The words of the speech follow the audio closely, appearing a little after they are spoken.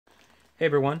Hey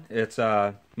everyone, it's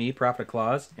me, Prophet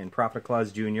Claus, and Prophet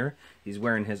Claus Jr. He's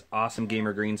wearing his awesome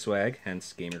GamerGreen swag,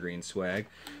 hence GamerGreen swag.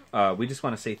 We just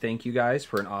want to say thank you guys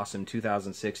for an awesome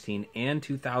 2016 and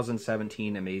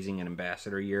 2017 amazing and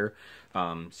ambassador year.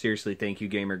 Seriously, thank you,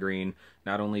 GamerGreen.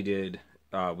 Not only did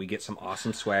we get some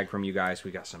awesome swag from you guys,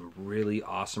 we got some really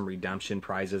awesome redemption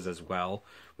prizes as well.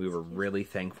 We were really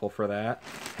thankful for that.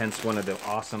 Hence, one of the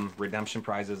awesome redemption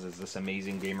prizes is this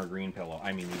amazing GamerGreen pillow.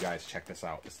 I mean, you guys, check this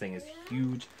out. This thing is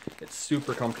huge. It's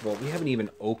super comfortable. We haven't even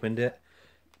opened it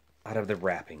out of the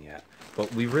wrapping yet.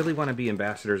 But we really want to be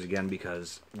ambassadors again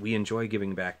because we enjoy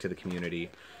giving back to the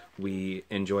community. We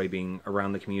enjoy being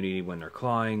around the community when they're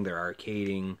clawing, they're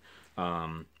arcading.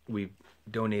 We've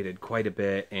donated quite a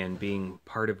bit, and being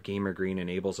part of GamerGreen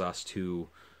enables us to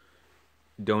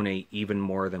donate even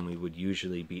more than we would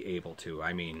usually be able to.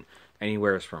 I mean,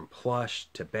 anywhere from plush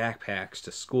to backpacks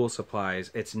to school supplies.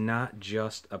 It's not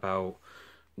just about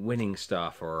winning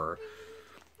stuff or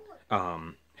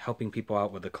helping people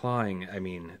out with the clawing. I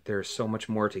mean, there's so much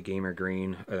more to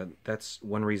GamerGreen. That's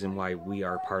one reason why we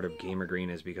are part of GamerGreen,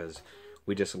 is because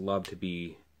we just love to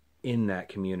be in that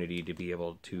community, to be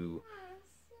able to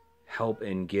help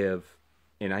and give.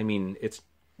 And I mean,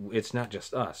 it's not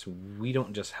just us. We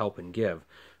don't just help and give.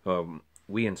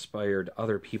 We inspired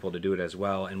other people to do it as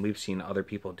well, and we've seen other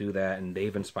people do that, and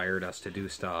they've inspired us to do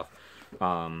stuff.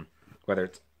 Whether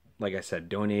it's, like I said,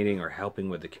 donating or helping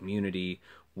with the community,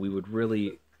 we would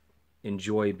really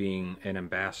enjoy being an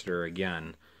ambassador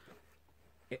again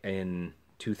in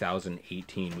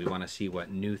 2018. We want to see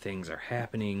what new things are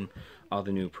happening, all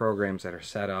the new programs that are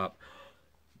set up.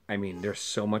 I mean, there's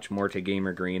so much more to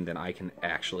GamerGreen than I can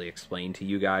actually explain to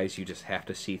you guys. You just have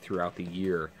to see throughout the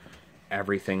year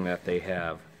everything that they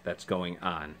have that's going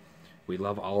on. We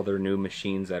love all their new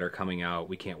machines that are coming out.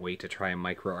 We can't wait to try a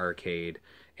micro arcade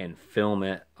and film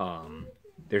it.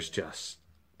 There's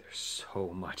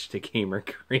so much to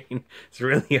GamerGreen. It's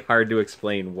really hard to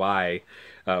explain why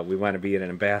we want to be an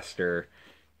ambassador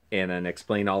and then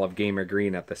explain all of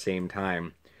GamerGreen at the same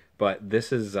time. But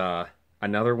this is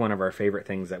another one of our favorite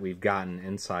things that we've gotten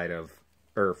inside of,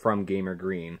 or from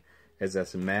GamerGreen, is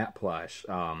this matte plush.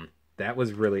 That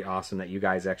was really awesome that you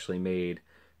guys actually made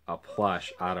a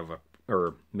plush out of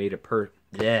made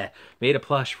a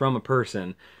plush from a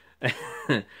person.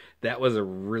 That was a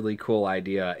really cool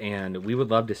idea, and we would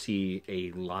love to see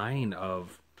a line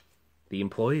of the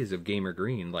employees of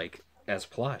GamerGreen, like, as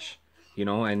plush, you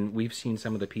know. And we've seen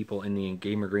some of the people in the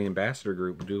GamerGreen Ambassador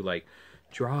group do, like,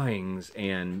 drawings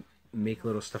and make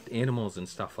little stuffed animals and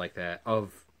stuff like that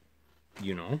of,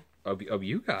 you know, of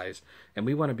you guys. And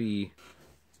we want to be,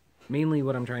 mainly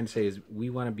what I'm trying to say is, we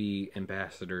want to be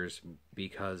ambassadors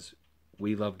because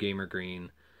we love GamerGreen,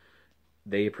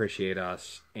 they appreciate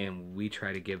us, and we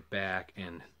try to give back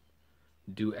and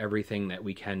do everything that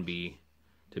we can be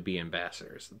to be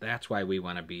ambassadors. That's why we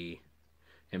want to be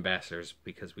ambassadors,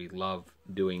 because we love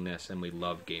doing this and we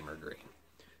love GamerGreen.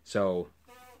 So,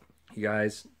 you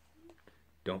guys,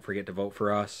 don't forget to vote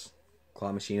for us,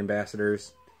 Claw Machine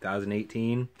Ambassadors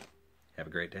 2018. Have a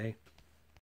great day.